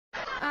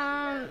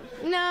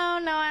No,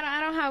 I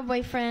don't have a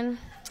boyfriend.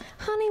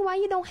 Honey, why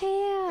you don't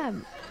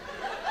have?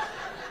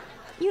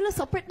 You look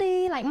so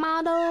pretty, like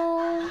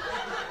model,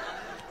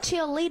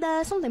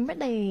 cheerleader, something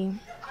pretty.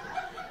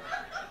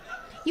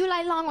 You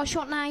like long or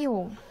short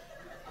nail?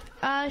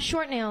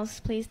 Short nails,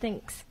 please,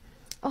 thanks.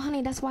 Oh,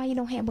 honey, that's why you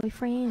don't have a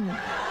boyfriend.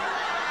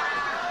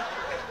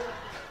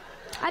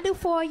 I do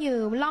for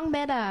you, long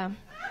better.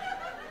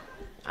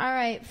 All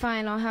right,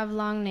 fine, I'll have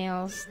long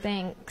nails,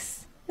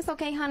 thanks. It's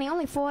okay, honey,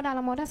 only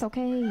 $4 more, that's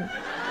okay.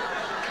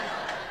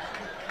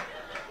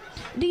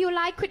 Do you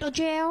like crystal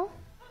gel?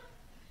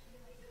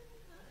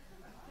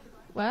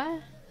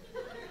 What?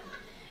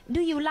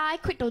 Do you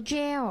like crystal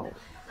gel?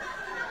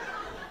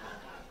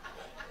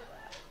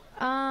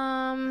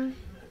 I'm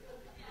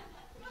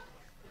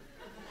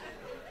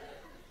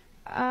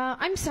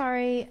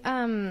sorry,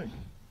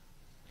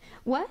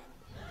 what?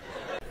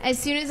 As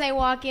soon as I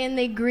walk in,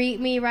 they greet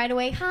me right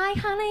away. Hi,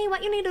 honey,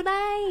 what you need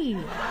today?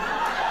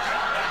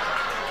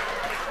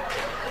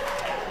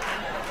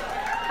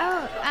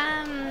 Oh,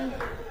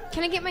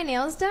 can I get my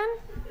nails done?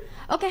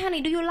 Okay,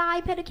 honey, do you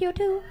like pedicure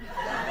too?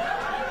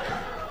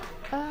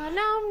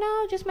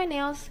 No, just my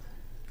nails.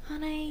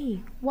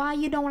 Honey, why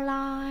you don't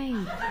lie?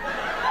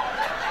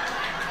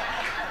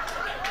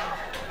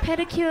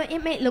 Pedicure,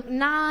 it may look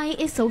nice,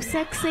 it's so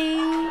sexy.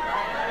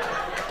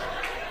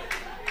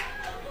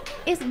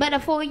 It's better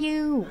for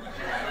you.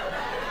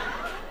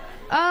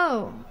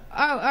 Oh,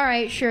 all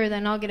right, sure,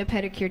 then I'll get a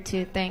pedicure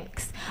too,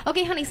 thanks.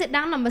 Okay, honey, sit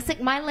down, number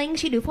 6, my Ling,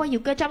 she do for you.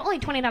 Good job, only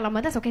 $20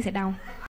 more, that's okay, sit down.